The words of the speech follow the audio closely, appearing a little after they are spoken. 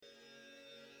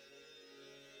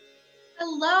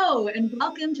Hello, and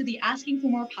welcome to the Asking for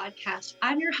More podcast.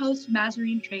 I'm your host,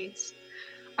 Mazarine Trades.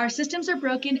 Our systems are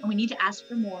broken and we need to ask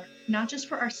for more, not just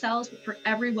for ourselves, but for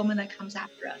every woman that comes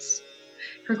after us.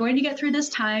 If we're going to get through this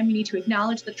time, we need to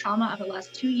acknowledge the trauma of the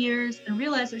last 2 years and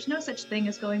realize there's no such thing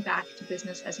as going back to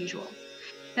business as usual.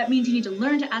 That means you need to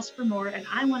learn to ask for more, and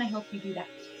I want to help you do that.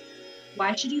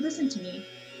 Why should you listen to me?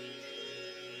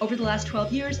 Over the last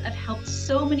 12 years, I've helped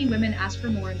so many women ask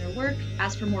for more in their work,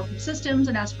 ask for more from systems,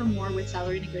 and ask for more with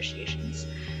salary negotiations.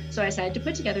 So I decided to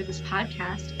put together this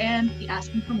podcast and the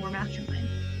Asking for More Mastermind.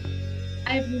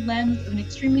 I have the lens of an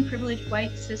extremely privileged,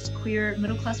 white, cis, queer,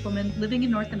 middle-class woman living in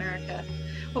North America.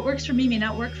 What works for me may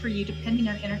not work for you depending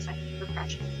on intersecting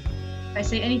repression. If I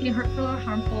say anything hurtful or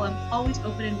harmful, I'm always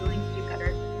open and willing to do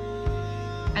better.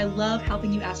 I love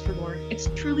helping you ask for more. It's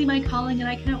truly my calling, and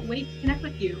I cannot wait to connect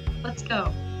with you. Let's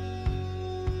go.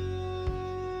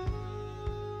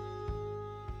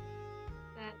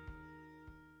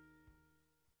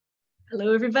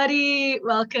 Hello, everybody.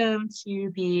 Welcome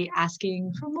to the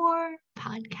Asking for More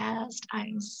podcast.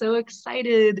 I'm so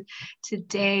excited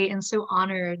today and so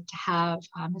honored to have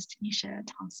Ms. Tanisha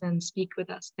Thompson speak with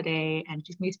us today. And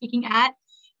she's going to be speaking at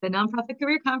the Nonprofit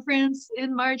Career Conference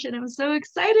in March, and I'm so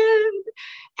excited.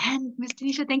 And Ms.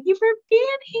 Tanisha, thank you for being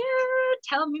here.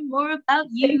 Tell me more about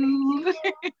you.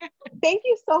 Thank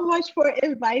you so much for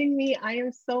inviting me. I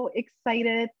am so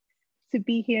excited to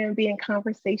be here and be in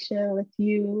conversation with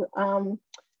you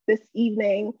this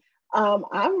evening.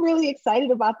 I'm really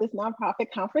excited about this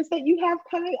nonprofit conference that you have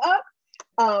coming up.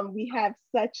 We have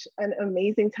such an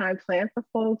amazing time planned for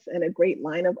folks and a great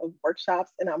lineup of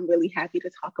workshops, and I'm really happy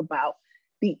to talk about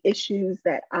the issues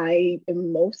that I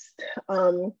am most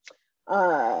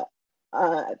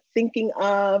thinking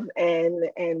of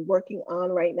and working on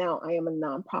right now. I am a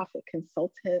nonprofit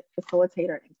consultant,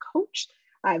 facilitator, and coach.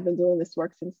 I've been doing this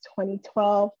work since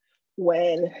 2012,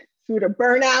 when through the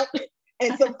burnout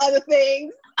and some other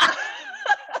things,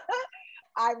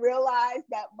 I realized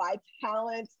that my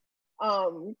talent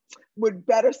would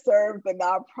better serve the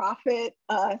nonprofit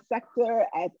sector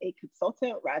as a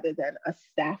consultant rather than a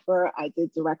staffer. I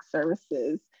did direct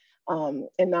services in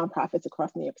nonprofits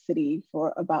across New York City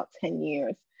for about 10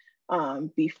 years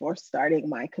before starting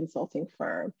my consulting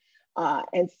firm.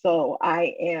 And so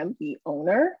I am the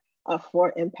owner of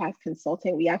For Impact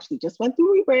Consulting. We actually just went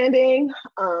through rebranding,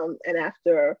 and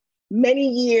after many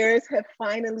years have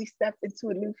finally stepped into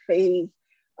a new phase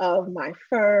of my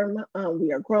firm.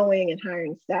 We are growing and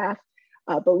hiring staff,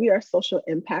 but we are a social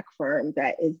impact firm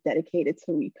that is dedicated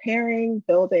to repairing,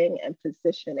 building, and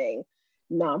positioning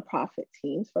nonprofit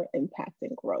teams for impact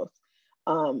and growth.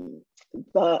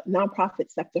 The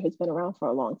nonprofit sector has been around for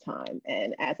a long time,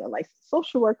 and as a licensed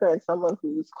social worker and someone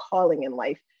whose calling in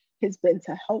life has been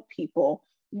to help people,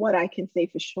 what I can say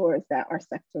for sure is that our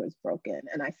sector is broken.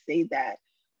 And I say that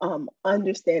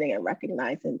understanding and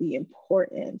recognizing the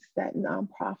importance that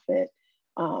nonprofit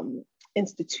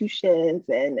institutions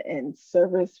and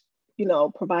service,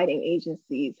 providing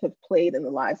agencies have played in the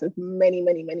lives of many,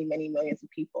 many, many, many millions of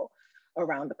people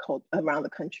around the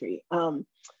country.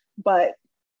 But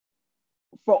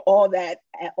for all that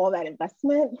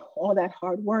investment, all that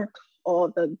hard work, all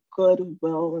the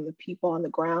goodwill and the people on the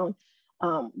ground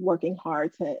working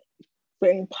hard to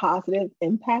bring positive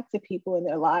impact to people in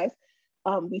their lives,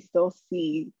 we still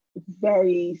see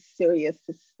very serious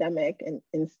systemic and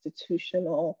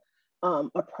institutional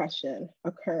oppression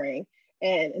occurring.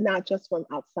 And not just from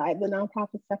outside the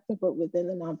nonprofit sector, but within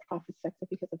the nonprofit sector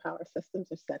because of how our systems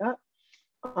are set up,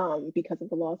 because of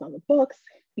the laws on the books,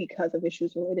 because of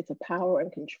issues related to power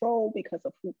and control, because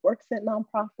of who works at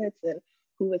nonprofits and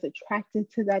who is attracted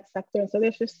to that sector. And so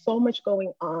there's just so much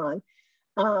going on.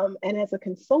 And as a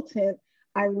consultant,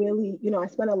 I really, I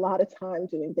spent a lot of time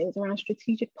doing things around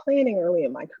strategic planning early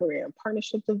in my career and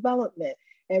partnership development,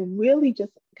 and really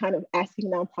just kind of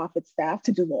asking nonprofit staff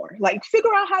to do more, like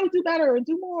figure out how to do better and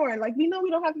do more. And like, we know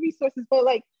we don't have the resources, but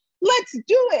like, let's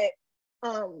do it.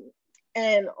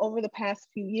 And over the past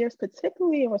few years,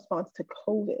 particularly in response to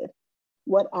COVID,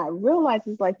 what I realized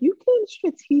is like, you can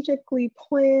strategically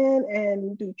plan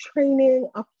and do training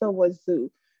up the wazoo,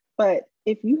 but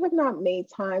if you have not made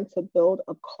time to build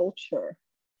a culture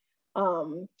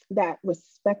that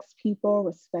respects people,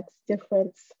 respects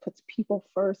difference, puts people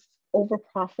first over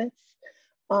profits,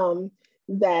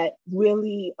 that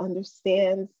really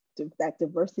understands that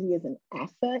diversity is an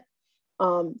asset,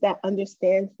 that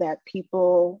understands that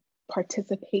people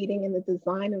participating in the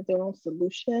design of their own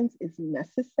solutions is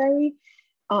necessary,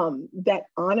 that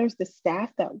honors the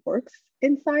staff that works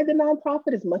inside the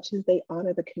nonprofit as much as they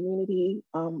honor the community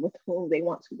with whom they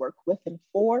want to work with and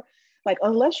for. Like,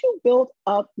 unless you build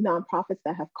up nonprofits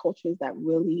that have cultures that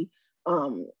really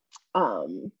um,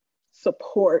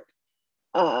 support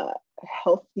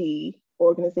healthy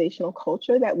organizational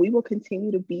culture, that we will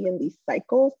continue to be in these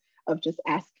cycles of just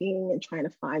asking and trying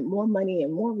to find more money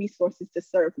and more resources to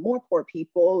serve more poor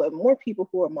people and more people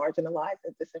who are marginalized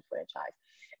and disenfranchised.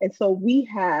 And so we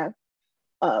have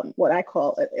what I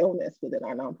call an illness within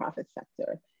our nonprofit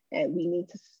sector, and we need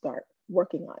to start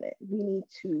working on it. We need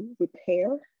to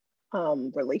repair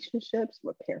relationships,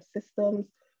 repair systems.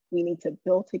 We need to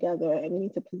build together, and we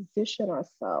need to position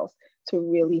ourselves to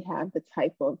really have the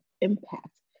type of impact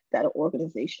that an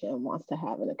organization wants to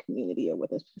have in a community or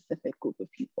with a specific group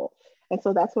of people. And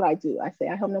so that's what I do. I say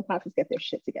I help nonprofits get their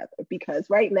shit together, because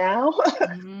right now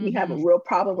we have a real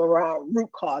problem around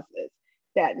root causes,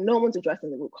 that no one's addressing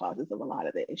the root causes of a lot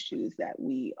of the issues that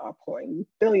we are pouring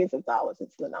billions of dollars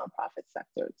into the nonprofit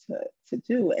sector to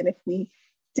do. And if we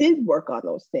did work on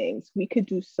those things, we could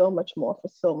do so much more for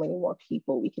so many more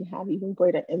people. We can have even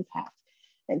greater impact.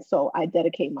 And so I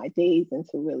dedicate my days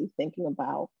into really thinking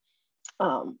about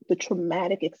the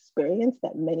traumatic experience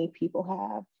that many people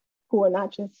have, who are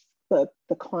not just the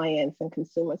clients and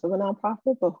consumers of a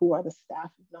nonprofit, but who are the staff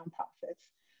of nonprofits.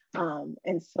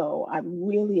 And so I'm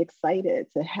really excited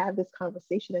to have this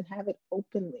conversation and have it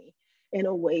openly in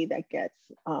a way that gets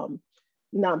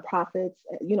nonprofits,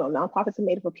 nonprofits are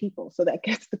made up of people. So that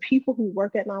gets the people who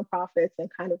work at nonprofits and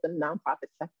kind of the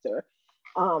nonprofit sector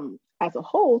as a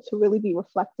whole to really be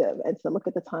reflective and to look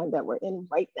at the time that we're in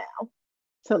right now,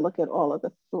 to look at all of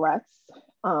the threats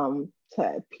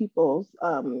to people's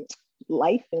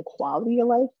life and quality of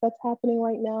life that's happening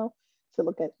right now, to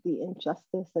look at the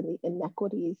injustice and the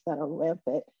inequities that are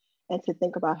rampant, and to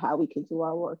think about how we can do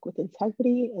our work with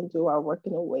integrity and do our work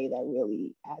in a way that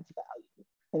really adds value.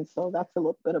 And so that's a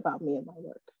little bit about me and my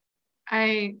work.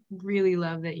 I really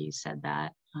love that you said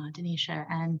that, Denisha.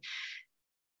 And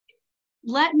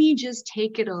let me just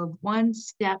take it one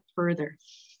step further.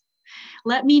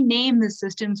 Let me name the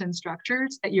systems and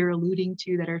structures that you're alluding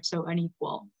to that are so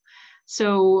unequal.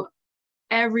 So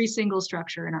every single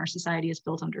structure in our society is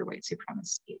built under white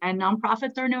supremacy, and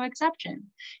nonprofits are no exception.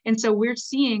 And so we're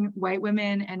seeing white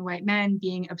women and white men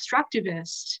being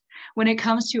obstructivist when it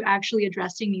comes to actually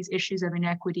addressing these issues of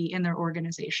inequity in their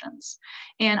organizations.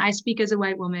 And I speak as a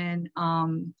white woman.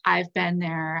 I've been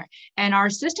there. And our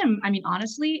system, I mean,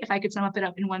 honestly, if I could sum it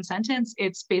up in one sentence,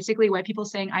 it's basically white people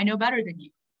saying, I know better than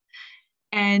you.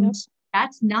 And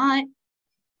that's not,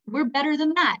 we're better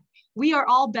than that. We are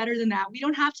all better than that. We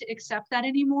don't have to accept that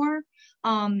anymore.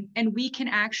 And we can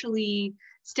actually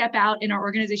step out in our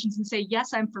organizations and say,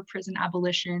 yes, I'm for prison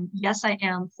abolition. Yes, I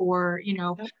am for,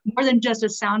 more than just a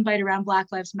soundbite around Black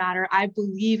Lives Matter. I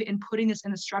believe in putting this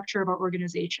in the structure of our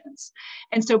organizations.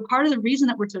 And so part of the reason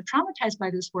that we're so traumatized by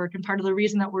this work, and part of the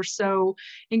reason that we're so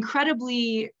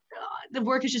incredibly, the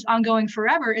work is just ongoing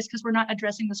forever, is because we're not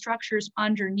addressing the structures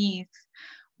underneath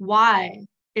why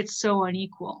it's so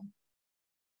unequal.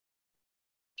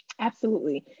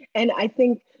 Absolutely. And I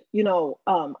think,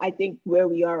 I think where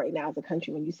we are right now as a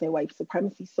country, when you say white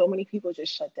supremacy, so many people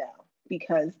just shut down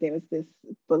because there's this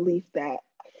belief that,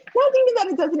 not even that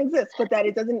it doesn't exist, but that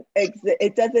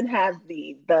it doesn't have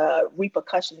the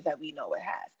repercussions that we know it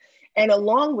has. And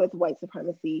along with white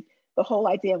supremacy, the whole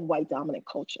idea of white dominant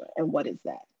culture, and what is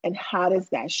that? And how does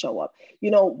that show up?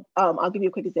 I'll give you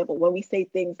a quick example. When we say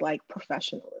things like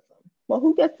professionalism, well,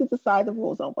 who gets to decide the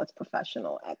rules on what's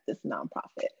professional at this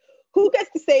nonprofit? Who gets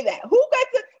to say that? Who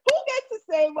gets to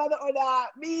say whether or not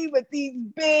me with these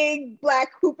big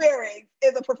Black hoop earrings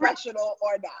is a professional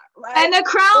or not, right? And the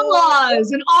crown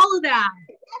laws and all of that.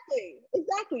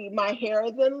 Exactly. My hair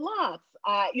is in locks.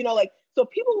 So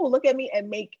people will look at me and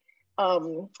make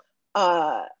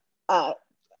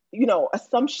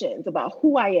assumptions about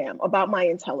who I am, about my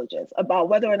intelligence, about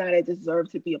whether or not I deserve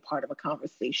to be a part of a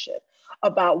conversation,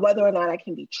 about whether or not I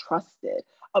can be trusted,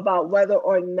 about whether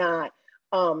or not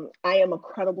I am a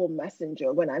credible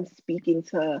messenger when I'm speaking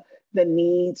to the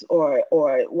needs or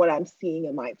what I'm seeing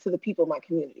to the people in my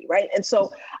community, right? And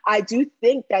so I do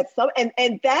think that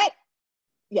and that,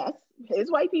 yes,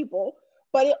 is white people,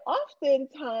 but it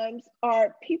oftentimes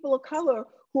are people of color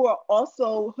who are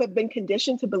also have been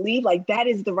conditioned to believe like that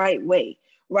is the right way,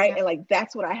 right? Yeah. And like,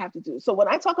 that's what I have to do. So when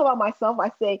I talk about myself,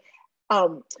 I say,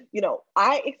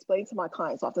 I explain to my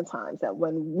clients oftentimes that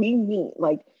when we meet,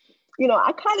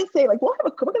 I kind of say like, we're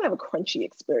gonna have a crunchy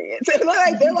experience. And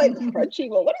they're like, crunchy,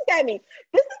 well, what does that mean?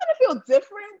 This is gonna feel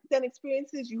different than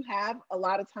experiences you have a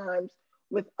lot of times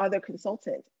with other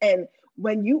consultants. And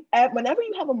whenever you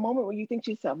have a moment where you think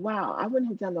to yourself, wow, I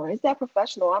wouldn't have done that. Is that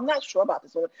professional? I'm not sure about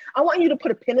this one. I want you to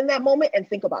put a pin in that moment and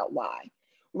think about why.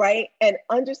 right? And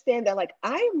understand that like,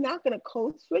 I am not going to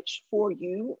code switch for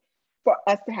you for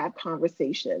us to have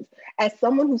conversations. As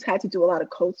someone who's had to do a lot of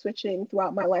code switching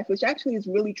throughout my life, which actually is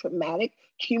really traumatic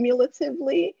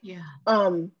cumulatively, Yeah.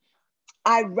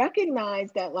 I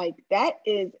recognize that like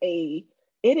it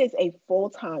is a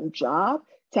full-time job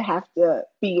to have to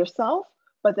be yourself,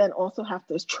 but then also have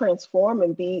to transform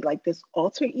and be like this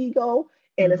alter ego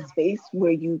in a space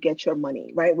where you get your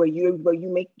money, right? Where you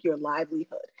make your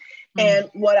livelihood. And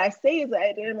what I say is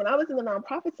that when I was in the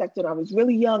nonprofit sector and I was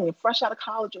really young and fresh out of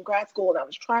college and grad school and I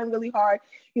was trying really hard,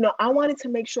 you know, I wanted to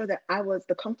make sure that I was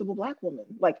the comfortable Black woman.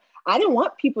 Like, I didn't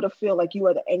want people to feel like you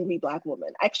are the angry Black woman.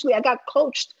 Actually, I got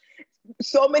coached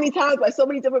so many times by so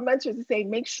many different mentors to say,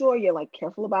 make sure you're like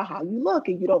careful about how you look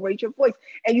and you don't raise your voice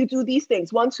and you do these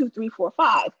things 1, 2, 3, 4,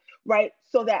 5, right?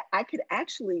 So that I could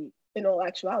actually, in all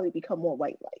actuality, become more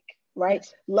white-like, right?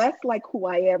 Yes. Less like who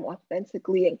I am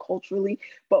authentically and culturally,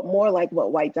 but more like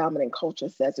what white dominant culture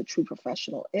says a true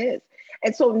professional is.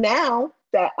 And so now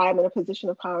that I'm in a position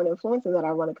of power and influence and that I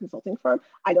run a consulting firm,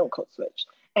 I don't code switch.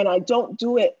 And I don't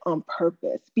do it on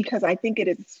purpose because I think it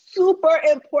is super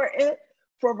important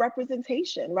for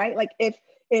representation, right? Like if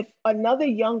another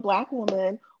young Black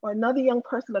woman or another young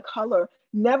person of color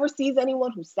never sees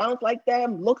anyone who sounds like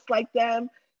them, looks like them,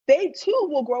 they too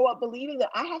will grow up believing that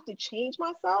I have to change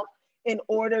myself in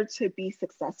order to be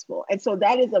successful. And so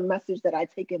that is a message that I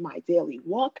take in my daily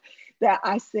walk, that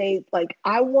I say, like,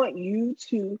 I want you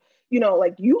to, you know,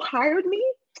 like, you hired me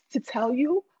to tell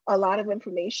you a lot of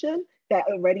information that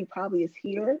already probably is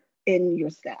here in your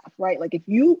staff, right? Like, if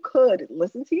you could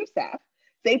listen to your staff,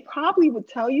 they probably would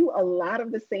tell you a lot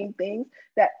of the same things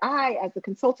that I, as a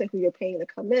consultant who you're paying to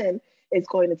come in, is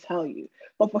going to tell you.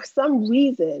 But for some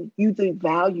reason, you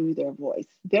devalue their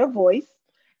voice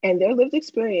and their lived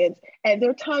experience, and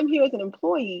their time here as an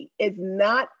employee is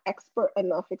not expert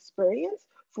enough experience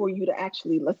for you to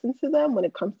actually listen to them when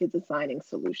it comes to designing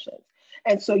solutions.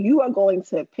 And so you are going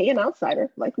to pay an outsider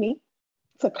like me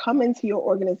to come into your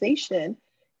organization.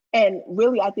 And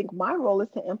really, I think my role is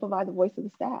to amplify the voice of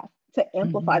the staff, to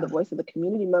amplify the voice of the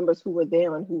community members who were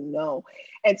there and who know.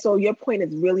 And so your point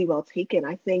is really well taken.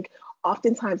 I think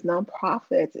oftentimes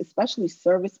nonprofits, especially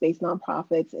service-based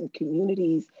nonprofits in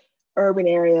communities, urban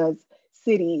areas,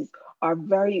 cities, are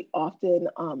very often,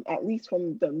 at least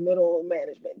from the middle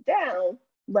management down,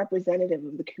 representative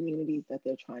of the communities that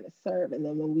they're trying to serve. And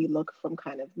then when we look from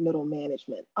kind of middle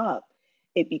management up,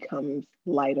 it becomes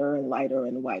lighter and lighter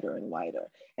and whiter and whiter.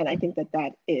 And I think that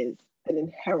that is an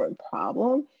inherent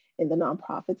problem in the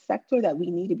nonprofit sector that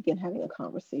we need to begin having a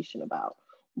conversation about.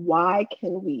 Why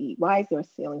is there a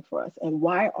ceiling for us? And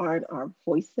why aren't our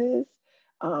voices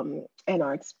and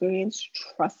our experience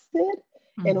trusted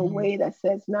in a way that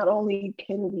says not only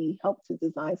can we help to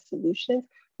design solutions,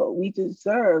 but we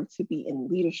deserve to be in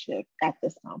leadership at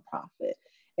this nonprofit.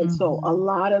 And so a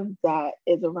lot of that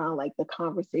is around like the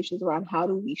conversations around how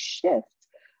do we shift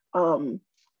our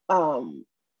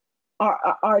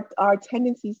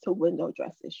tendencies to window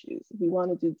dress issues. We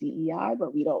want to do DEI,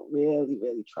 but we don't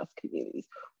really trust communities.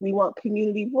 We want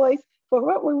community voice, but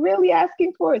what we're really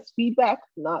asking for is feedback,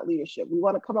 not leadership. We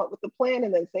want to come up with a plan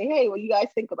and then say, hey, what do you guys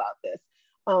think about this?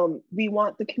 We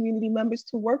want the community members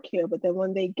to work here, but then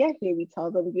when they get here, we tell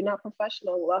them you're not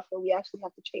professional enough and we actually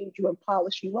have to change you and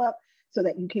polish you up so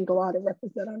that you can go out and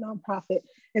represent our nonprofit.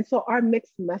 And so our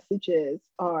mixed messages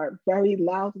are very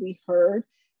loudly heard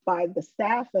by the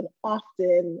staff and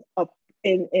often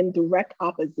in direct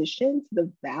opposition to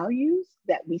the values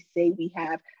that we say we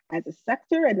have as a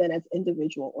sector and then as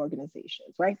individual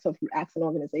organizations, right? So if you ask an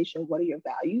organization, what are your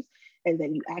values? And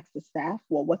then you ask the staff,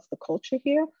 well, what's the culture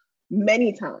here?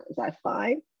 Many times I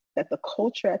find that the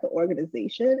culture at the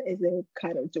organization is in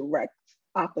kind of direct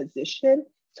opposition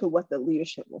to what the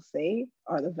leadership will say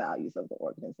are the values of the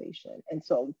organization. And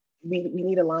so we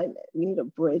need alignment. We need a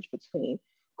bridge between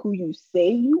who you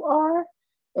say you are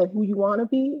and who you want to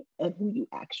be and who you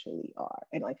actually are.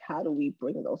 And like, how do we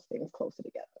bring those things closer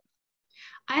together?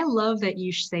 I love that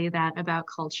you say that about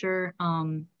culture.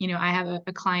 You know, I have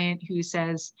a client who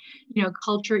says, you know,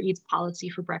 culture eats policy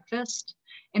for breakfast.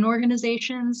 In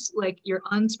organizations, like your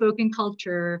unspoken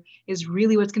culture is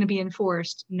really what's going to be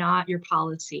enforced, not your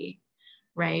policy,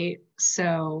 right?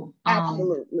 So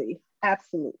absolutely.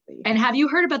 And have you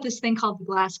heard about this thing called the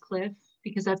glass cliff?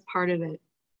 Because that's part of it.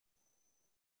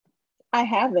 I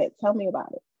haven't. Tell me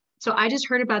about it. So I just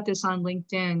heard about this on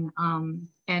LinkedIn,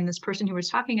 and this person who was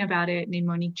talking about it, named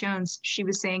Monique Jones, she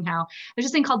was saying how there's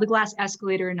this thing called the glass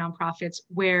escalator in nonprofits,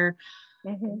 where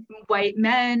White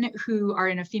men who are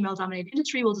in a female-dominated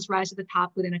industry will just rise to the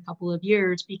top within a couple of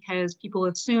years because people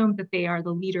assume that they are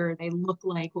the leader. They look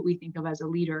like what we think of as a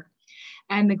leader.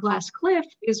 And the glass cliff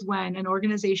is when an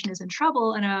organization is in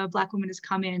trouble and a Black woman has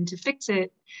come in to fix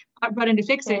it, brought in to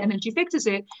fix it, and then she fixes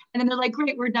it. And then they're like,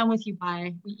 great, we're done with you,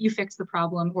 bye. You fixed the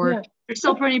problem. Or there's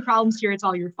still plenty of problems here. It's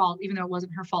all your fault, even though it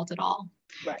wasn't her fault at all.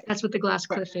 Right. That's what the glass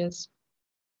cliff is.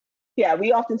 Yeah,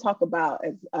 we often talk about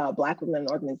as Black women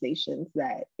organizations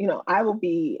that, you know, I will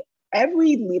be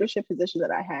every leadership position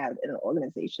that I had in an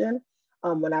organization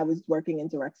when I was working in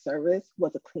direct service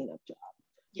was a cleanup job.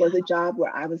 Was a job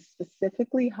where I was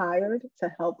specifically hired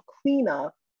to help clean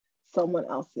up someone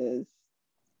else's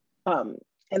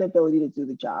inability to do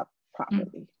the job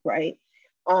properly, right?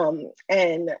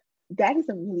 And that is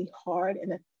a really hard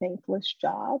and a thankless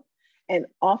job. And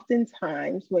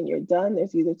oftentimes when you're done,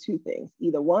 there's either two things.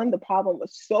 Either one, the problem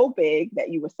was so big that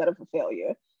you were set up for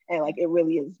failure. And like, it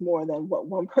really is more than what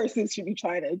one person should be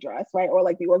trying to address, right? Or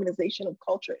like the organizational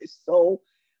culture is so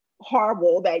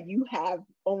horrible that you have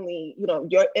only, you know,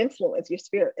 your influence, your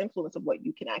sphere of influence of what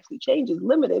you can actually change is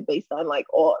limited based on like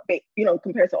all, you know,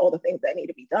 compared to all the things that need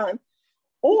to be done.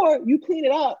 Or you clean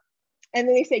it up and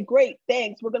then they say, great,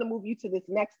 thanks, we're going to move you to this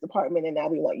next department and now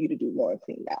we want you to do more and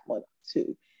clean that one up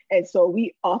too. And so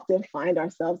we often find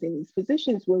ourselves in these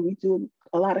positions where we do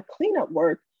a lot of cleanup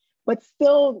work, but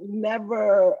still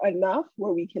never enough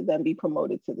where we can then be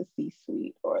promoted to the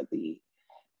C-suite or the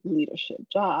leadership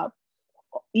job,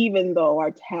 even though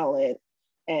our talent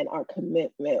and our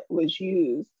commitment was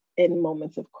used in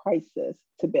moments of crisis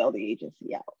to bail the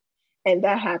agency out. And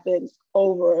that happens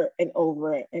over and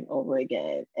over and over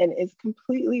again. And it's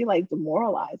completely like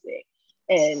demoralizing.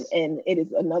 And it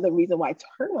is another reason why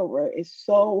turnover is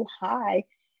so high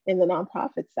in the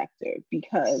nonprofit sector,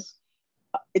 because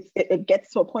it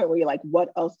gets to a point where you're like,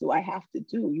 what else do I have to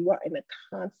do? You are in a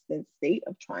constant state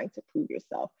of trying to prove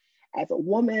yourself. As a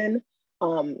woman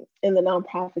in the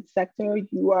nonprofit sector,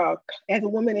 you are, as a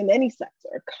woman in any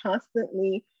sector,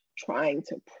 constantly trying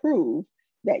to prove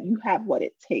that you have what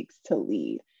it takes to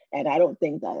lead. And I don't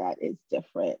think that that is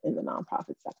different in the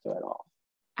nonprofit sector at all.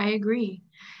 I agree.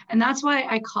 And that's why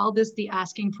I call this the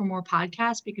Asking for More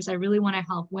podcast, because I really want to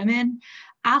help women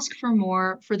ask for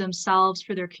more for themselves,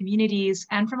 for their communities,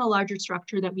 and from a larger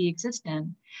structure that we exist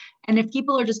in. And if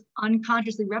people are just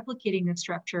unconsciously replicating this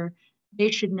structure,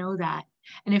 they should know that.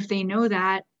 And if they know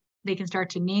that, they can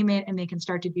start to name it and they can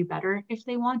start to do better if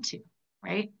they want to,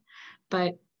 right?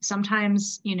 But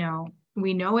sometimes, you know,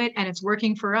 we know it and it's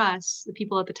working for us, the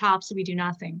people at the top, so we do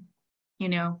nothing, you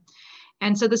know?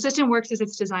 And so the system works as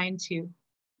it's designed to,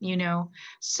 you know?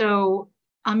 So,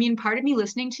 I mean, part of me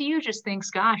listening to you just thinks,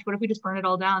 gosh, what if we just burn it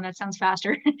all down? That sounds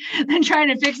faster than trying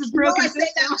to fix this broken system. I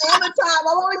say that all the time.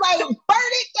 I'm always like, burn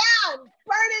it down,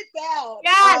 burn it down.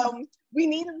 Yes. We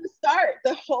need to start.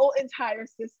 The whole entire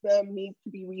system needs to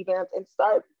be revamped and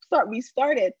start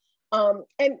restarted.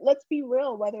 And let's be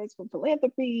real, whether it's from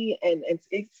philanthropy and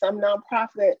it's some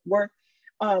nonprofit work,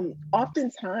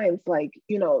 oftentimes, like,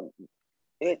 you know,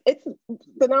 it's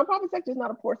the nonprofit sector is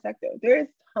not a poor sector. There is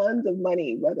tons of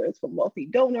money, whether it's from wealthy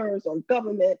donors or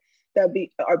government, that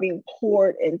are being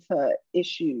poured into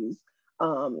issues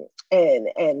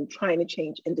and trying to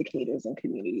change indicators in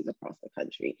communities across the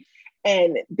country.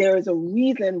 And there is a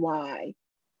reason why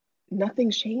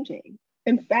nothing's changing.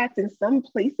 In fact, in some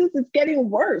places, it's getting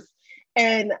worse.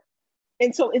 And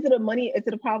so is it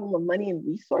a problem of money and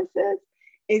resources?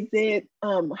 Is it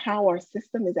how our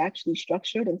system is actually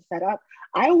structured and set up?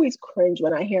 I always cringe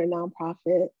when I hear a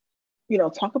nonprofit, you know,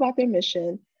 talk about their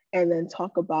mission and then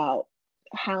talk about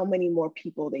how many more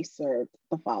people they served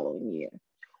the following year,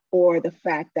 or the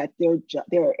fact that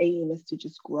their aim is to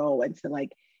just grow and to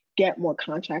like get more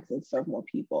contracts and serve more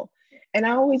people. And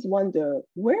I always wonder,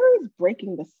 where is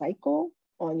breaking the cycle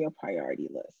on your priority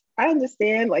list? I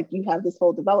understand, like, you have this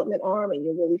whole development arm and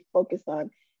you're really focused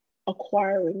on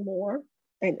acquiring more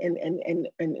and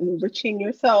enriching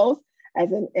yourselves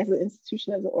as an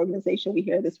institution, as an organization. We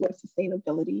hear this word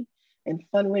sustainability and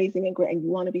fundraising and you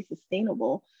want to be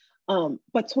sustainable,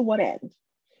 but to what end?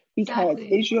 Because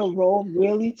is your role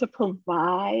really to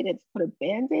provide and to put a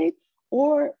Band-Aid,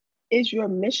 or is your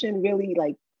mission really,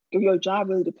 like, your job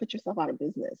really to put yourself out of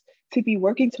business, to be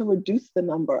working to reduce the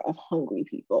number of hungry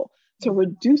people, to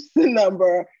reduce the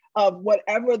number of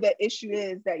whatever the issue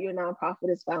is that your nonprofit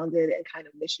is founded and kind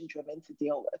of mission driven to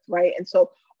deal with, right? And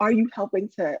so are you helping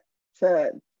to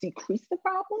decrease the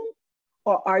problem,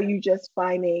 or are you just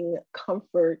finding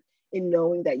comfort in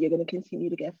knowing that you're going to continue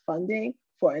to get funding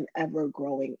for an ever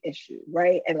growing issue,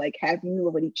 right? And like, have you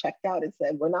already checked out and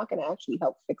said, we're not going to actually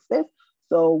help fix this,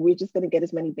 So we're just going to get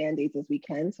as many Band-Aids as we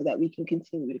can so that we can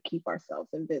continue to keep ourselves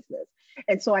in business.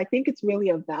 And so I think it's really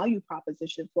a value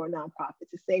proposition for a nonprofit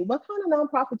to say, what kind of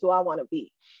nonprofit do I want to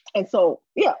be? And so,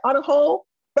 yeah, on a whole,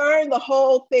 burn the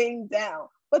whole thing down.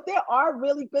 But there are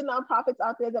really good nonprofits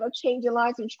out there that are changing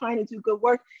lives and trying to do good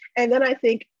work. And then I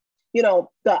think, you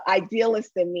know, the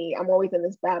idealist in me, I'm always in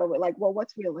this battle with like, well,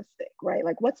 what's realistic, right?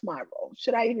 Like, what's my role?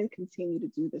 Should I even continue to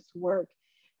do this work?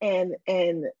 And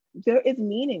there is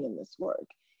meaning in this work.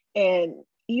 And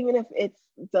even if it's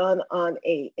done on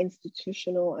a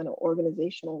institutional and an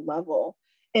organizational level,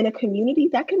 in a community,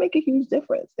 that can make a huge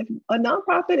difference. If a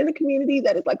nonprofit in a community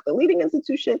that is like the leading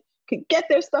institution could get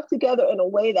their stuff together in a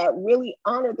way that really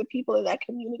honored the people in that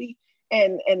community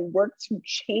and work to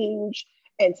change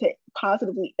and to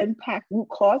positively impact root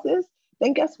causes,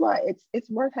 then guess what? It's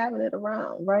worth having it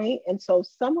around, right? And so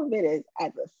some of it is,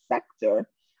 as a sector,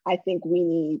 I think we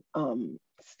need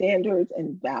standards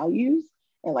and values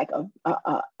and like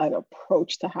an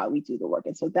approach to how we do the work.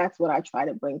 And so that's what I try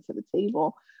to bring to the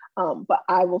table. But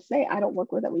I will say I don't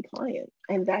work with every client.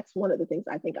 And that's one of the things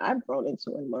I think I've grown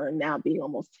into and learned now, being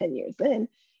almost 10 years in,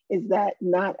 is that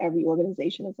not every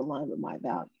organization is aligned with my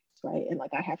values, right? And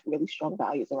like I have really strong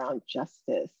values around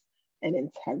justice and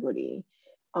integrity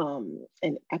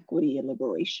and equity and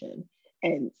liberation.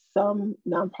 And some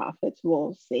nonprofits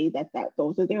will say that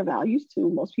those are their values too.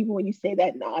 Most people, when you say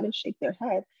that, nod and shake their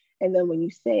head. And then when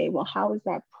you say, well, how is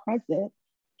that present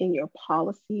in your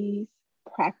policies,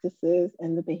 practices,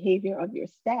 and the behavior of your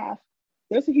staff,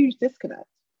 there's a huge disconnect.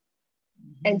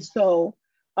 Mm-hmm. And so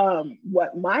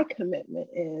what my commitment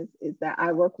is that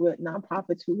I work with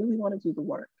nonprofits who really want to do the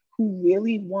work, who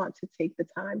really want to take the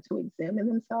time to examine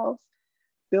themselves,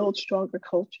 build stronger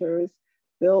cultures,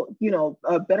 build,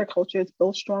 better cultures,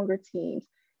 build stronger teams,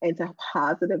 and to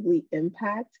positively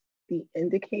impact the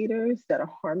indicators that are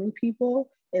harming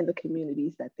people in the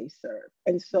communities that they serve.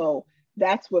 And so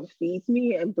that's what feeds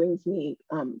me and brings me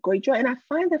great joy. And I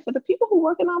find that for the people who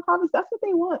work in nonprofits, that's what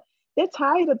they want. They're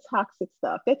tired of toxic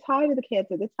stuff. They're tired of the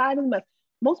cancer. They're tired of the mess.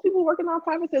 Most people who work in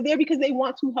nonprofits are there because they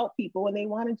want to help people and they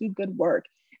want to do good work.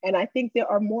 And I think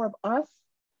there are more of us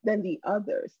than the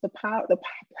others. The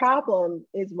problem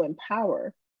is when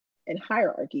power and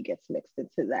hierarchy gets mixed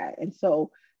into that. And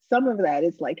so some of that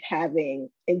is like having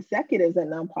executives at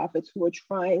nonprofits who are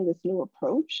trying this new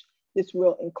approach, this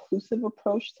real inclusive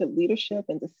approach to leadership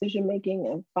and decision making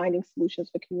and finding solutions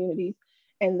for communities.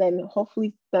 And then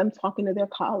hopefully them talking to their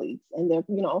colleagues and their,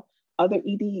 other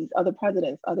EDs, other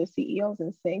presidents, other CEOs,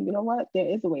 and saying, you know what, there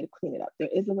is a way to clean it up. There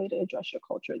is a way to address your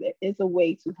culture. There is a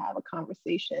way to have a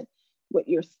conversation with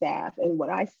your staff. And what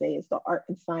I say is the art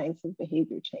and science of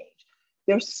behavior change.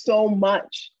 There's so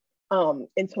much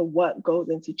into what goes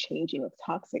into changing a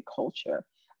toxic culture.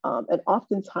 And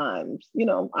oftentimes,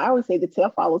 I always say the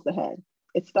tail follows the head.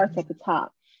 It starts at the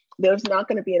top. There's not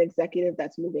going to be an executive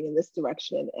that's moving in this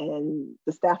direction and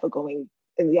the staff are going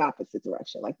in the opposite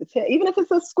direction. Like the tail, even if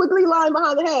it's a squiggly line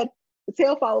behind the head, the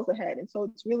tail follows the head. And so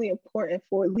it's really important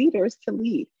for leaders to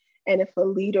lead. And if a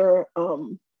leader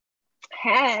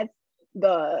has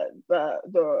the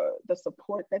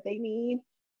support that they need,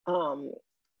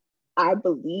 I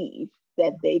believe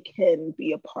that they can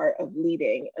be a part of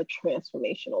leading a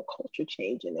transformational culture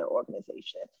change in their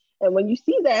organization. And when you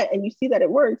see that and you see that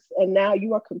it works, and now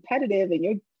you are competitive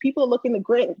and people are looking to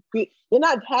grant, you're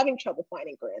not having trouble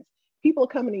finding grants. People are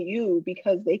coming to you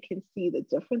because they can see the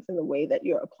difference in the way that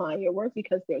you're applying your work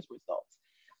because there's results.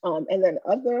 And then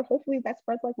hopefully that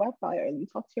spreads like wildfire and you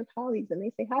talk to your colleagues and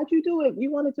they say, how'd you do it? We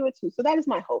want to do it too. So that is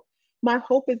my hope. My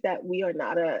hope is that we are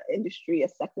not an industry, a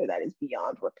sector that is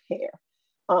beyond repair,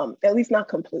 at least not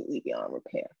completely beyond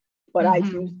repair. But I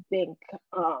do think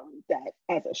that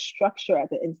as a structure,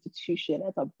 as an institution,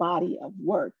 as a body of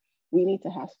work, we need to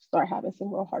start having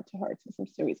some real heart-to-hearts and some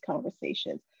serious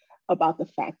conversations about the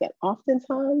fact that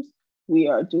oftentimes we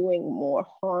are doing more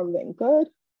harm than good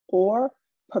or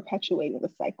perpetuating the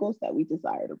cycles that we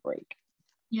desire to break.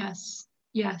 Yes,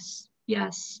 yes,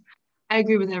 yes. I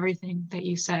agree with everything that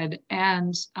you said.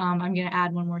 And I'm going to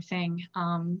add one more thing.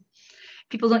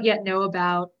 People don't yet know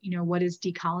about, what does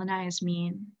decolonize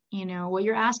mean? What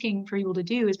you're asking for people to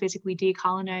do is basically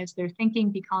decolonize their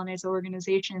thinking, decolonize their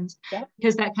organizations,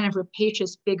 because that kind of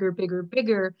rapacious, bigger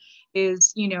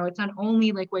is, it's not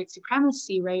only like white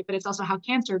supremacy, right? But it's also how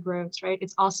cancer grows, right?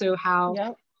 It's also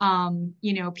how,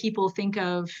 people think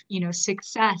of,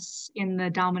 success in the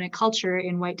dominant culture,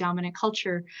 in white dominant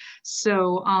culture.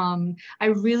 So I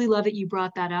really love that you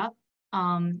brought that up.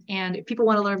 And if people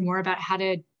want to learn more about how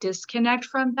to disconnect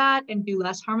from that and do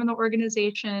less harm in the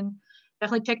organization,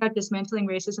 definitely check out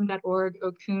dismantlingracism.org,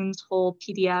 Okун's whole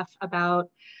PDF about,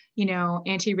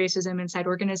 anti-racism inside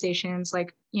organizations,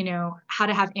 like, how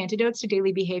to have antidotes to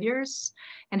daily behaviors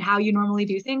and how you normally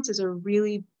do things is a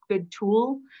really good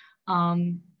tool.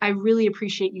 I really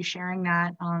appreciate you sharing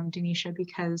that, Denisha,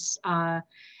 because, but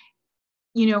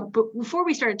before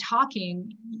we started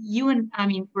talking,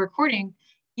 recording,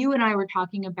 you and I were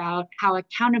talking about how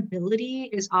accountability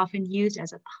is often used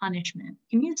as a punishment.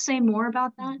 Can you say more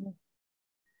about that?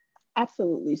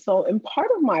 Absolutely. So, in part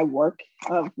of my work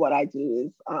of what I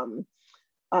do is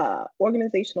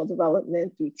organizational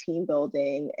development through team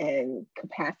building and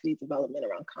capacity development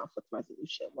around conflict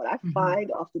resolution. What I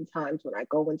find oftentimes when I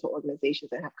go into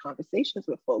organizations and have conversations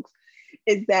with folks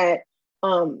is that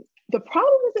the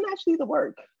problem isn't actually the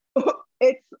work.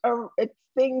 It's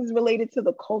things related to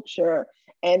the culture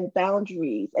and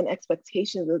boundaries and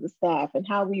expectations of the staff and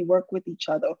how we work with each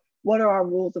other. What are our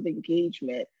rules of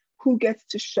engagement? Who gets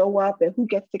to show up and who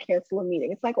gets to cancel a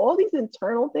meeting? It's like all these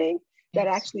internal things that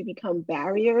actually become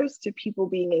barriers to people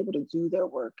being able to do their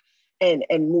work and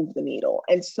move the needle.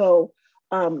 And so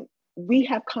we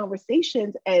have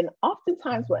conversations, and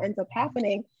oftentimes what ends up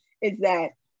happening is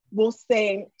that we'll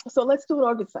say, so let's do an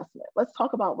org assessment. Let's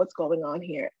talk about what's going on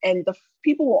here. And the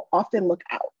people will often look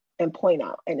out and point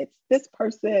out, and it's this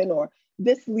person or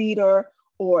this leader,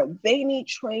 or they need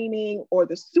training, or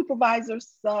the supervisors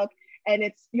suck. And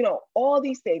it's, all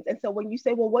these things. And so when you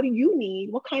say, well, what do you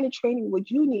need? What kind of training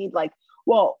would you need? Like,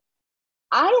 well,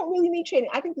 I don't really need training.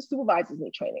 I think the supervisors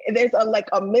need training. And there's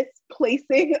a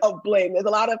misplacing of blame. There's a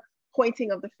lot of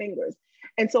pointing of the fingers.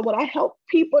 And so what I help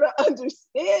people to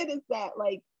understand is that,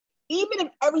 like, even if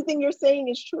everything you're saying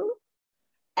is true,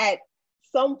 at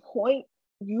some point,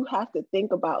 you have to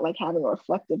think about like having a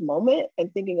reflective moment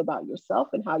and thinking about yourself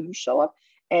and how you show up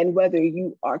and whether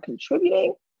you are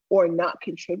contributing or not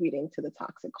contributing to the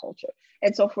toxic culture.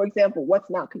 And so, for example,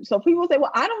 so people say,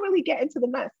 well, I don't really get into the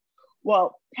mess.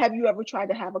 Well, have you ever tried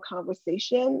to have a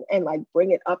conversation and like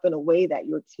bring it up in a way that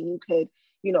your team could,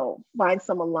 find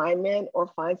some alignment or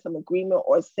find some agreement,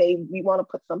 or say, we want to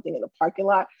put something in the parking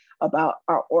lot about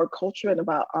our org culture and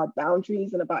about our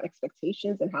boundaries and about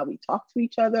expectations and how we talk to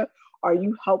each other? Are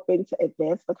you helping to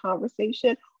advance the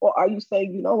conversation? Or are you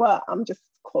saying, you know what, I'm just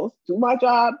close, do my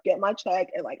job, get my check,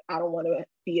 and like, I don't want to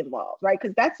be involved, right?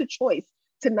 Because that's a choice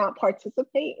to not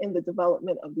participate in the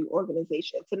development of the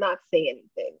organization, to not say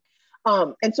anything.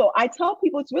 And so I tell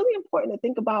people it's really important to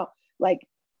think about like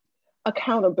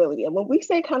accountability. And when we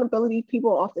say accountability,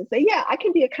 people often say, yeah, I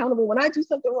can be accountable. When I do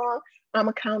something wrong, I'm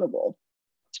accountable.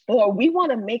 Or we want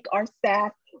to make our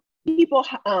staff, people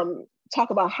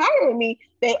talk about hiring me,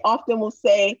 they often will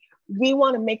say, we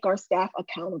want to make our staff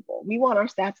accountable. We want our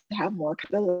staff to have more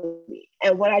accountability.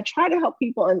 And what I try to help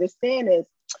people understand is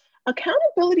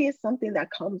accountability is something that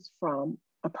comes from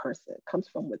a person, comes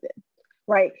from within,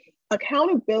 right?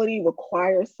 Accountability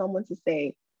requires someone to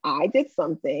say, I did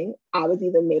something. I was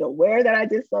either made aware that I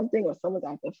did something or someone's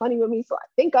acting funny with me, so I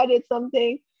think I did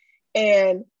something.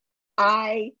 And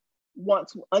I want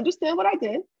to understand what I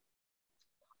did.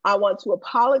 I want to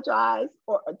apologize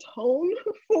or atone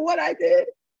for what I did.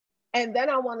 And then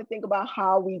I want to think about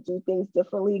how we do things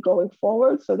differently going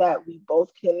forward so that we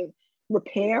both can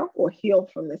repair or heal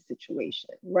from this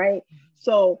situation, right?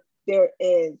 So there's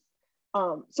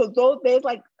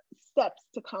like steps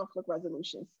to conflict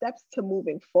resolution, steps to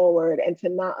moving forward and to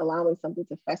not allowing something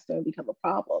to fester and become a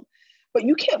problem. But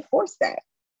you can't force that.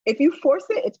 If you force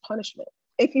it, it's punishment.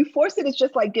 If you force it, it's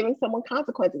just like giving someone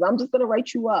consequences. I'm just going to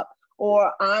write you up,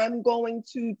 or I'm going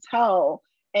to tell,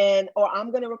 or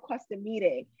I'm going to request a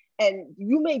meeting. And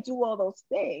you may do all those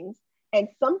things and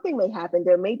something may happen.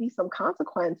 There may be some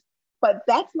consequence, but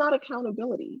that's not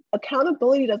accountability.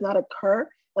 Accountability does not occur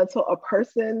until a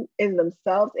person in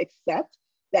themselves accepts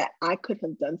that I could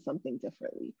have done something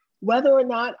differently. Whether or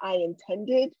not I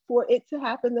intended for it to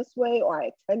happen this way, or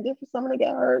I intended for someone to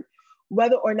get hurt,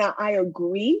 whether or not I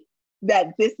agree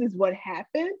that this is what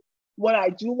happened, what I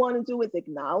do want to do is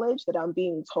acknowledge that I'm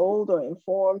being told or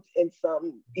informed in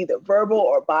some either verbal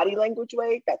or body language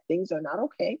way that things are not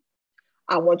okay.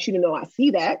 I want you to know I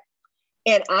see that.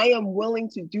 And I am willing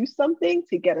to do something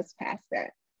to get us past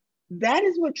that. That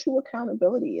is what true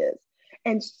accountability is.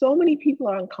 And so many people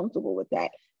are uncomfortable with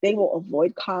that. They will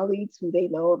avoid colleagues who they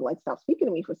know of, like, stop speaking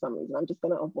to me for some reason. I'm just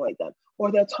going to avoid them.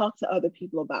 Or they'll talk to other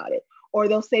people about it. Or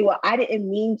they'll say, well, I didn't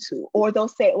mean to. Or they'll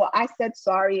say, well, I said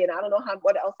sorry and I don't know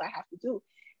what else I have to do.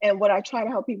 And what I try to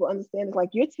help people understand is like,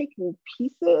 you're taking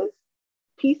pieces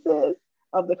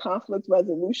of the conflict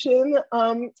resolution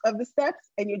of the steps,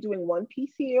 and you're doing one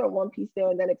piece here or one piece there,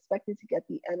 and then expecting to get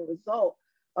the end result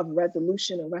of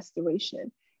resolution and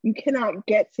restoration. You cannot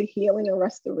get to healing and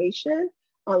restoration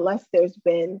unless there's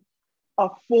been a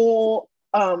full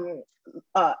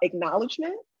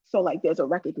acknowledgement. So like there's a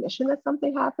recognition that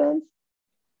something happens.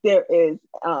 There is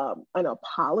an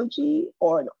apology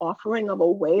or an offering of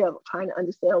a way of trying to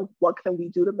understand what can we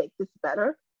do to make this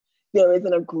better. There is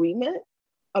an agreement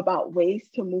about ways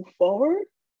to move forward.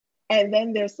 And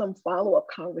then there's some follow-up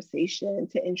conversation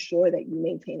to ensure that you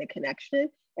maintain a connection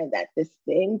and that this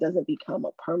thing doesn't become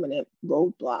a permanent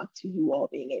roadblock to you all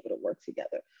being able to work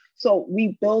together. So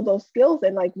we build those skills,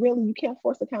 and like really you can't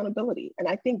force accountability. And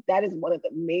I think that is one of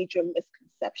the major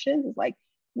misconceptions, is like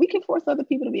we can force other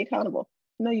people to be accountable.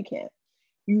 No, you can't.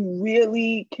 You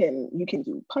really can. You can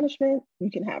do punishment,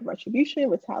 you can have retribution,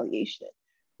 retaliation.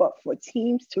 But for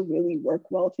teams to really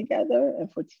work well together and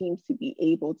for teams to be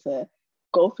able to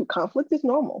go through conflict is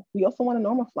normal. We also want to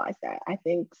normalize that. I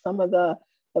think some of the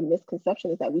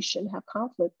misconception is that we shouldn't have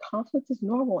conflict. Conflict is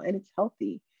normal and it's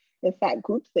healthy. In fact,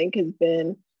 groupthink has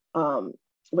been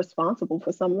responsible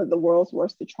for some of the world's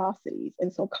worst atrocities.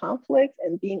 And so conflict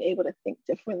and being able to think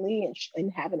differently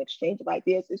and have an exchange of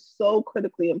ideas is so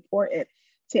critically important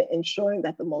to ensuring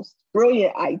that the most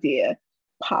brilliant idea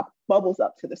bubbles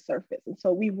up to the surface. And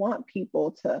so we want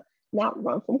people to not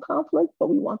run from conflict, but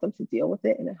we want them to deal with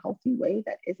it in a healthy way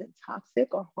that isn't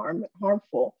toxic or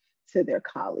harmful to their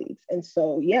colleagues. And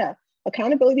so, yeah,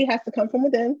 accountability has to come from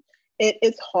within. It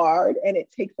is hard and it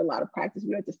takes a lot of practice.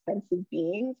 We are defensive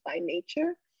beings by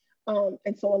nature.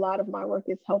 And so a lot of my work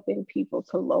is helping people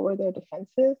to lower their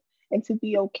defenses and to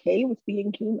be okay with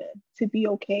being human, to be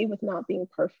okay with not being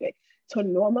perfect, to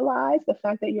normalize the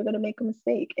fact that you're going to make a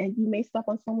mistake and you may step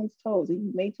on someone's toes and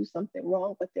you may do something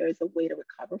wrong, but there is a way to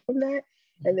recover from that.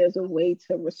 And there's a way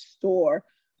to restore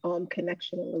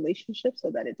connection and relationship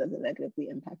so that it doesn't negatively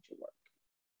impact your work.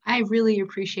 I really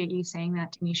appreciate you saying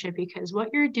that, Tanisha, because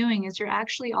what you're doing is you're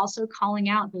actually also calling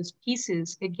out those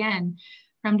pieces, again,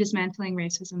 from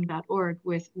dismantlingracism.org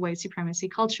with white supremacy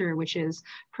culture, which is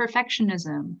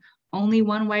perfectionism, only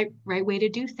one right way to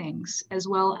do things, as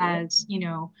well as,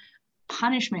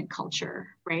 punishment culture,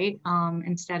 right?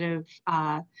 Instead of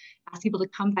ask people to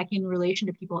come back in relation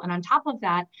to people. And on top of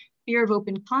that, fear of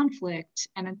open conflict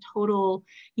and a total,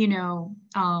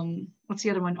 what's the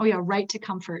other one? Oh yeah, right to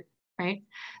comfort, right?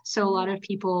 So a lot of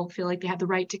people feel like they have the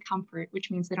right to comfort, which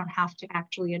means they don't have to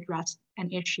actually address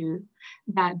an issue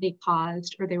that they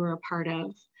caused or they were a part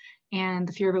of. And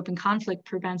the fear of open conflict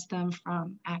prevents them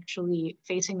from actually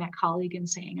facing that colleague and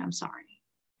saying, I'm sorry.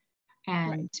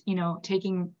 And,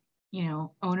 taking,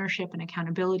 ownership and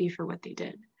accountability for what they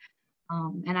did.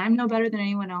 And I'm no better than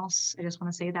anyone else. I just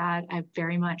want to say that I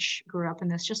very much grew up in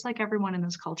this, just like everyone in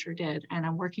this culture did, and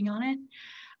I'm working on it.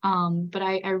 But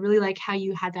I really like how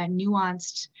you had that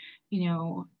nuanced,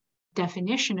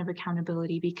 definition of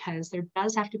accountability, because there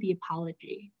does have to be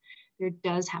apology. There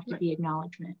does have to be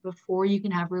acknowledgement before you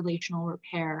can have relational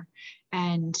repair.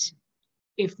 And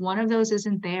if one of those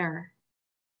isn't there,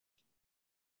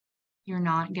 you're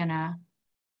not gonna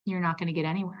get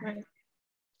anywhere. Right.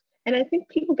 And I think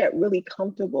people get really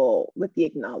comfortable with the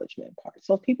acknowledgement part.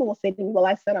 So people will say to me, well,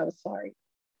 I said I was sorry.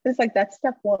 And it's like, that's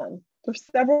step one. There's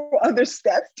several other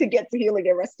steps to get to healing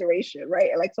and restoration, right?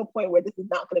 And like to a point where this is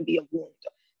not going to be a wound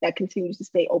that continues to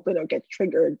stay open or get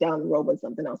triggered down the road when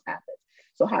something else happens.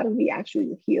 So how do we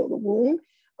actually heal the wound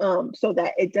so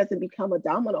that it doesn't become a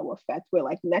domino effect where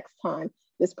like next time,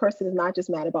 this person is not just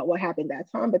mad about what happened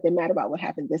that time, but they're mad about what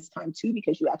happened this time too,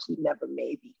 because you actually never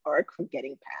made the arc from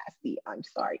getting past the I'm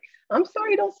sorry. I'm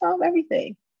sorry don't solve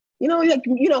everything.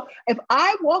 If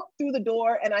I walk through the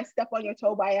door and I step on your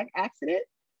toe by accident,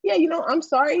 yeah, I'm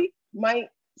sorry might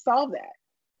solve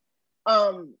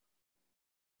that.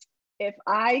 If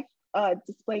I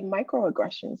display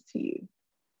microaggressions to you,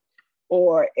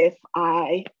 or if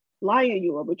I lie on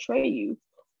you or betray you,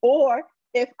 or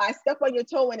if I step on your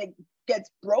toe and it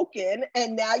gets broken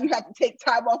and now you have to take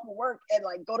time off of work and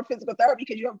like go to physical therapy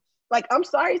because you have like, I'm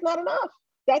sorry is not enough.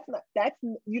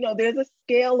 There's a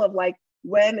scale of like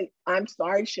when I'm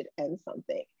sorry should end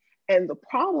something. And the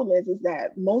problem is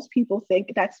that most people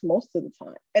think that's most of the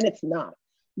time, and it's not.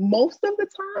 Most of the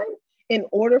time, in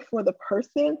order for the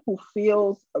person who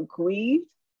feels aggrieved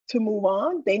to move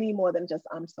on, they need more than just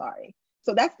I'm sorry.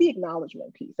 So that's the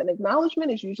acknowledgement piece. And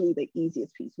acknowledgement is usually the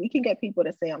easiest piece. We can get people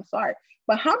to say, I'm sorry.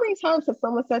 But how many times has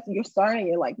someone said you're sorry and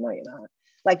you're like, no, you're not.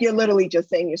 Like you're literally just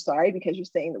saying you're sorry because you're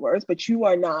saying the words, but you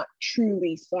are not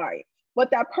truly sorry.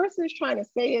 What that person is trying to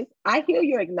say is, I hear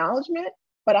your acknowledgement,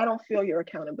 but I don't feel your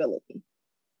accountability.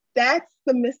 That's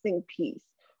the missing piece,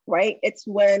 right? It's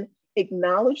when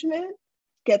acknowledgement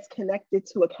gets connected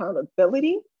to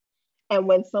accountability. And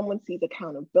when someone sees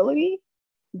accountability,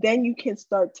 then you can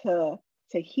start to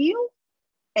heal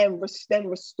and then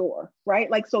restore, right?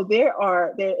 Like, so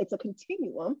it's a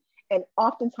continuum. And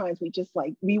oftentimes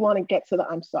we want to get to the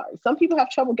I'm sorry. Some people have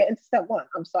trouble getting to step one.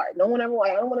 I'm sorry. No one ever,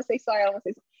 I don't want to say sorry. I don't want to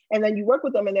say sorry. And then you work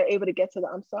with them and they're able to get to the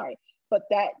I'm sorry. But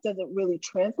that doesn't really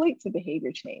translate to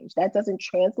behavior change. That doesn't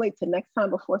translate to next time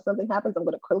before something happens, I'm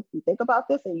going to critically think about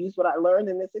this and use what I learned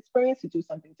in this experience to do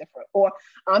something different. Or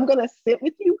I'm going to sit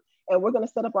with you and we're going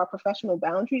to set up our professional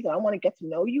boundaries. And I want to get to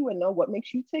know you and know what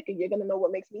makes you tick. And you're going to know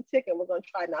what makes me tick. And we're going to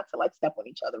try not to like step on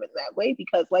each other in that way,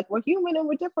 because like we're human and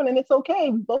we're different and it's okay.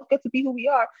 We both get to be who we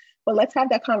are, but let's have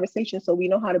that conversation so we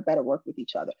know how to better work with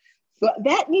each other. So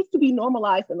that needs to be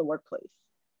normalized in the workplace.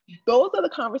 Those are the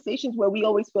conversations where we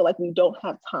always feel like we don't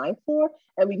have time for,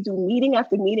 and we do meeting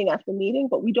after meeting after meeting,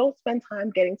 but we don't spend time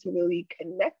getting to really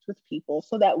connect with people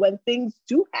so that when things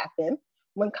do happen,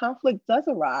 when conflict does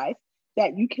arise,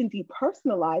 that you can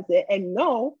depersonalize it and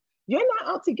know you're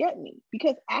not out to get me.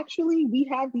 Because actually we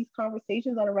have these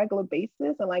conversations on a regular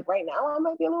basis. And like right now, I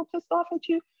might be a little pissed off at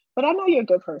you, but I know you're a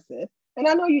good person. And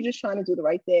I know you're just trying to do the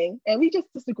right thing. And we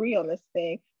just disagree on this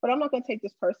thing, but I'm not going to take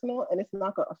this personal and it's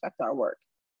not going to affect our work.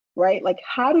 Right? Like,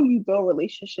 how do you build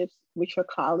relationships with your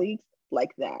colleagues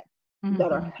like that,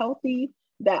 that are healthy,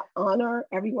 that honor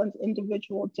everyone's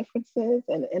individual differences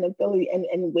and ability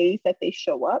and ways that they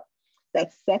show up,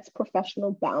 that sets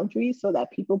professional boundaries so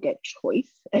that people get choice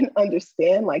and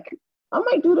understand, like, I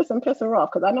might do this and piss her off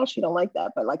because I know she don't like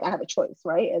that, but like I have a choice,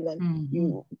 right? And then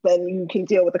you can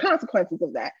deal with the consequences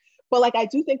of that. But like, I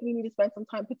do think we need to spend some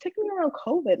time, particularly around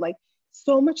COVID. Like,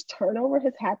 so much turnover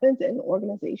has happened in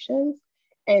organizations.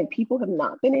 And people have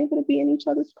not been able to be in each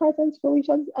other's presence, feel each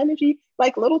other's energy.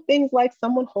 Like little things like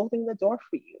someone holding the door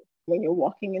for you when you're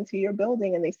walking into your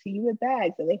building and they see you with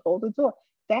bags and they hold the door.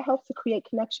 That helps to create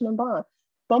connection and bond.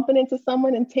 Bumping into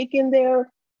someone and taking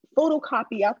their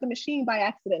photocopy out the machine by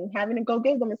accident and having to go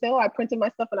give them and say, oh, I printed my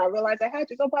stuff and I realized I had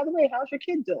you. Oh, by the way, how's your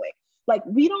kid doing? Like,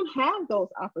 we don't have those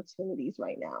opportunities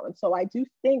right now. And so I do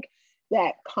think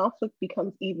that conflict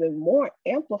becomes even more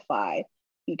amplified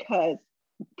because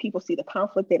people see the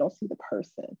conflict, they don't see the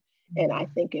person. And I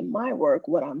think in my work,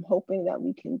 what I'm hoping that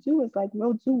we can do is like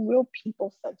we'll do real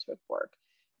people-centered work.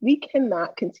 We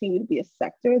cannot continue to be a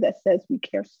sector that says we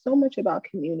care so much about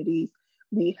communities.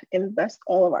 We invest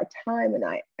all of our time and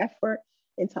our effort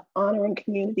into honoring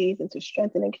communities, into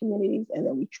strengthening communities, and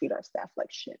then we treat our staff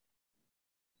like shit.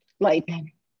 Like,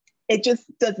 it just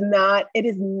does not, it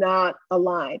is not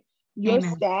aligned. Your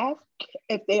staff,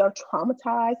 if they are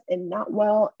traumatized and not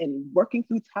well and working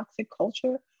through toxic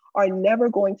culture, are never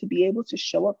going to be able to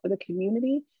show up for the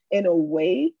community in a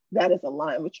way that is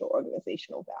aligned with your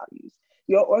organizational values.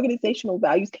 Your organizational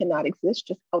values cannot exist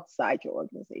just outside your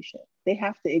organization. They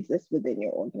have to exist within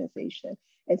your organization.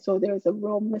 And so there's a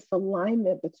real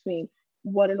misalignment between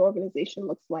what an organization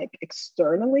looks like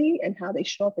externally and how they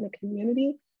show up in a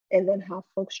community, and then how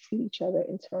folks treat each other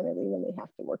internally when they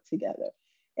have to work together.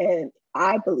 And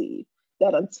I believe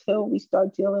that until we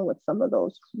start dealing with some of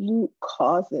those root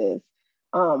causes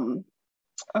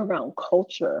around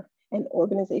culture and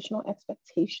organizational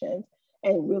expectations,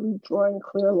 and really drawing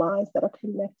clear lines that are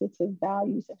connected to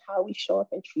values and how we show up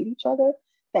and treat each other,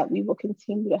 that we will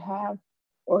continue to have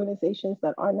organizations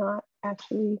that are not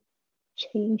actually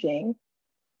changing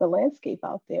the landscape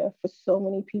out there for so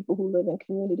many people who live in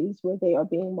communities where they are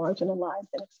being marginalized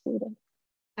and excluded.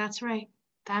 That's right.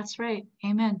 That's right.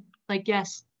 Amen. Like,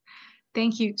 yes.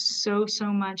 Thank you so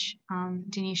much,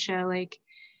 Denisha. Like,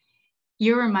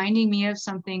 you're reminding me of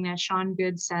something that Sean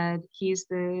Good said. He's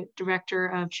the director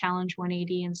of Challenge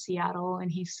 180 in Seattle.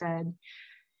 And he said,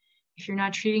 if you're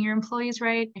not treating your employees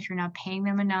right, if you're not paying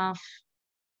them enough,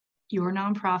 your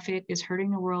nonprofit is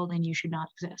hurting the world and you should not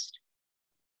exist.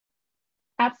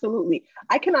 Absolutely.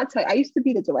 I cannot tell you, I used to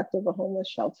be the director of a homeless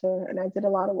shelter, and I did a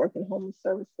lot of work in homeless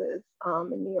services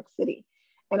in New York City.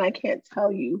 And I can't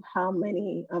tell you how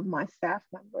many of my staff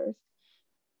members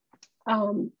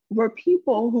were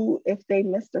people who, if they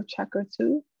missed a check or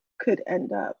two, could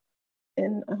end up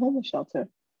in a homeless shelter.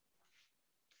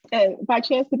 And by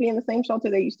chance to be in the same shelter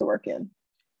they used to work in,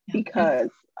 because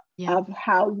of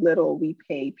how little we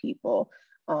pay people,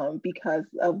 because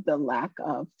of the lack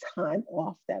of time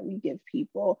off that we give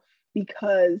people,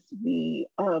 because we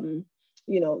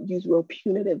use real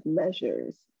punitive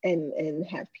measures and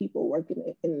have people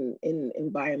working in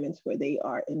environments where they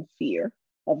are in fear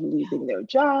of losing their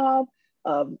job,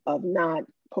 of not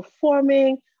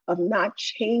performing, of not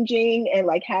changing, and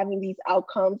like having these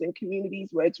outcomes in communities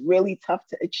where it's really tough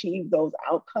to achieve those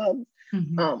outcomes.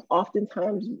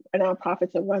 Oftentimes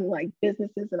nonprofits are run like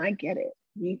businesses, and I get it.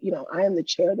 I am the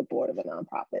chair of the board of a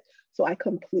nonprofit, so I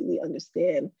completely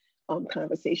understand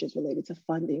conversations related to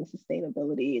funding,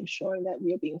 sustainability, ensuring that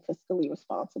we are being fiscally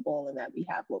responsible and that we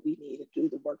have what we need to do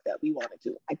the work that we want to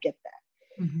do. I get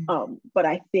that. Mm-hmm. But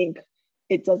I think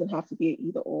it doesn't have to be an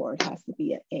either or, it has to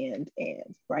be an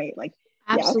and, right? Like,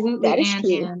 absolutely, yes, that is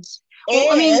true. And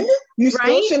well, I mean, you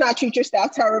still should not treat your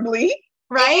staff terribly.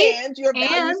 Right. And your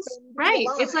values right.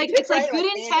 It's like right? good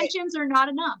intentions are not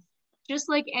enough. Just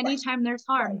like anytime there's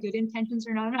harm, good intentions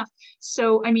are not enough.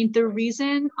 So, I mean, the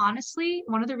reason, honestly,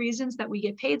 one of the reasons that we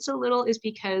get paid so little is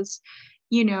because,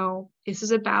 you know, this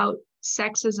is about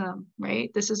sexism,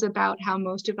 right? This is about how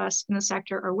most of us in the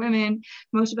sector are women.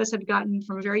 Most of us have gotten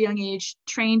from a very young age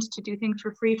trained to do things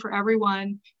for free for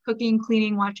everyone, cooking,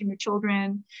 cleaning, watching your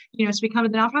children, you know, to become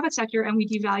in the nonprofit sector, and we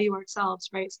devalue ourselves,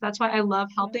 right? So that's why I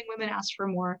love helping women ask for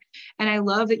more. And I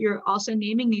love that you're also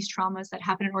naming these traumas that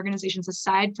happen in organizations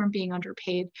aside from being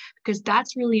underpaid, because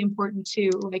that's really important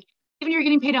too. Like, even you're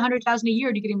getting paid $100,000 a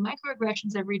year, you're getting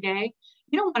microaggressions every day.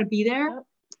 You don't want to be there.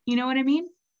 You know what I mean?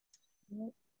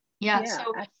 Yeah,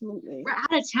 so absolutely. We're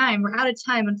out of time.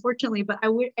 Unfortunately, but I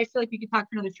feel like we could talk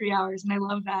for another 3 hours, and I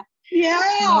love that. Yeah,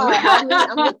 I mean,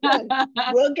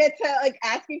 we'll get to like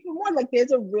asking for more. Like,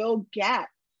 there's a real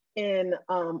gap in,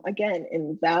 again,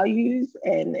 in values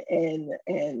and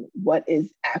what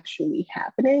is actually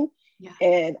happening. Yeah.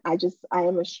 And I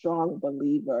am a strong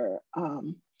believer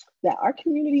that our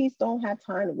communities don't have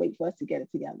time to wait for us to get it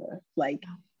together. Like,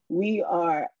 we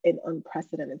are in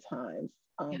unprecedented times.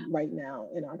 Right now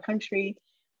in our country.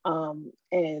 If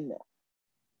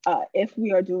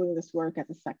we are doing this work as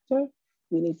a sector,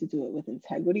 we need to do it with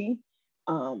integrity.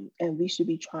 And we should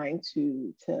be trying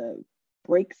to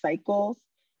break cycles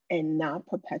and not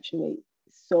perpetuate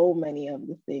so many of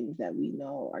the things that we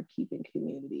know are keeping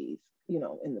communities, you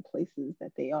know, in the places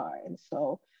that they are. And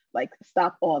so, like,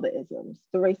 stop all the isms,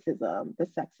 the racism, the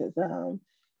sexism,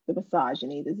 the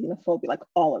misogyny, the xenophobia, like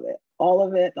all of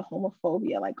it, the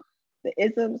homophobia, like, the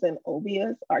isms and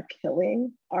obias are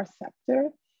killing our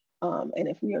sector. And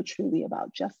if we are truly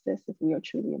about justice, if we are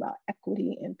truly about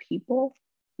equity and people,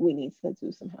 we need to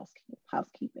do some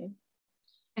housekeeping.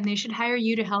 And they should hire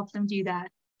you to help them do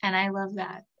that. And I love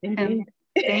that. Indeed.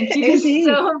 Thank you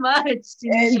so much,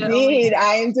 Tanisha. Indeed.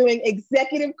 I am doing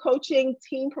executive coaching,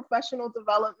 team professional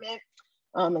development,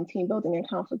 and team building and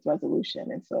conflict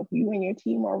resolution. And so if you and your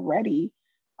team are ready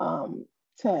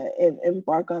to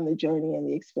embark on the journey and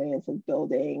the experience of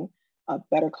building a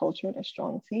better culture and a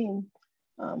strong team,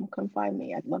 come find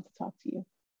me. I'd love to talk to you.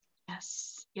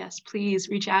 Yes, please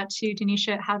reach out to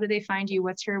Tanisha. How do they find you?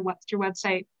 What's your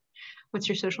website? What's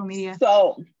your social media?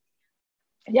 So,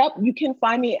 you can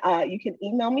find me. You can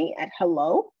email me at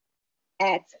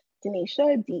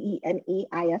hello@Deneisha,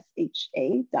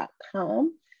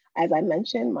 DENEISHA.com. As I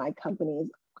mentioned, my company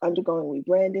is undergoing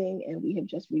rebranding, and we have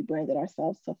just rebranded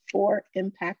ourselves to 4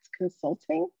 Impact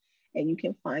Consulting. And you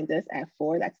can find us at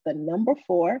 4, that's the number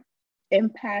 4,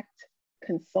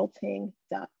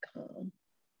 impactconsulting.com.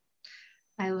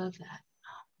 I love that.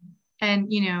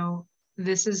 And, you know,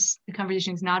 the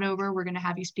conversation is not over. We're going to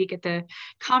have you speak at the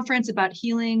conference about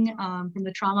healing from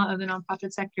the trauma of the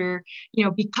nonprofit sector, you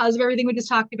know, because of everything we just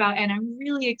talked about. And I'm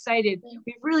really excited.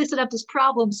 We've really set up this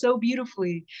problem so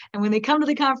beautifully. And when they come to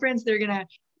the conference, they're going to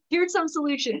hear some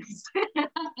solutions.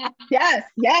 Yes.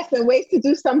 And ways to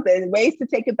do something, ways to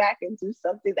take it back and do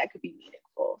something that could be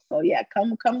meaningful. So yeah,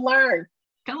 come learn.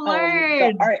 Come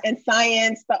learn. The art and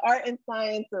science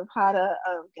of how to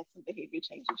get some behavior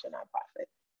change in your nonprofit.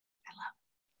 I love it.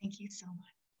 Thank you so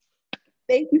much.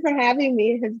 Thank you for having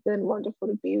me. It has been wonderful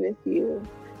to be with you.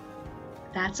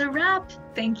 That's a wrap.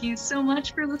 Thank you so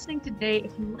much for listening today.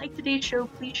 If you like today's show,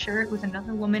 please share it with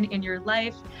another woman in your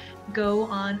life. Go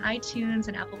on iTunes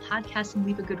and Apple Podcasts and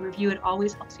leave a good review. It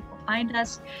always helps people find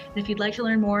us. And if you'd like to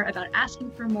learn more about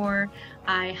asking for more,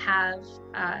 I have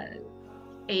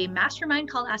a mastermind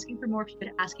called Asking for More. If you go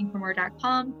to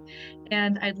askingformore.com,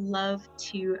 and I'd love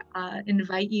to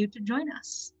invite you to join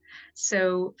us.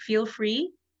 So feel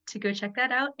free to go check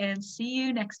that out, and see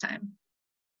you next time.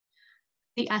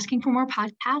 The Asking for More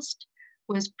podcast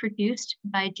was produced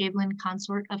by Javelin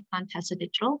Consort of Contessa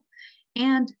Digital,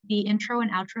 and the intro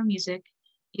and outro music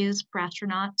is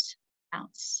Brastronaut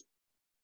Bounce.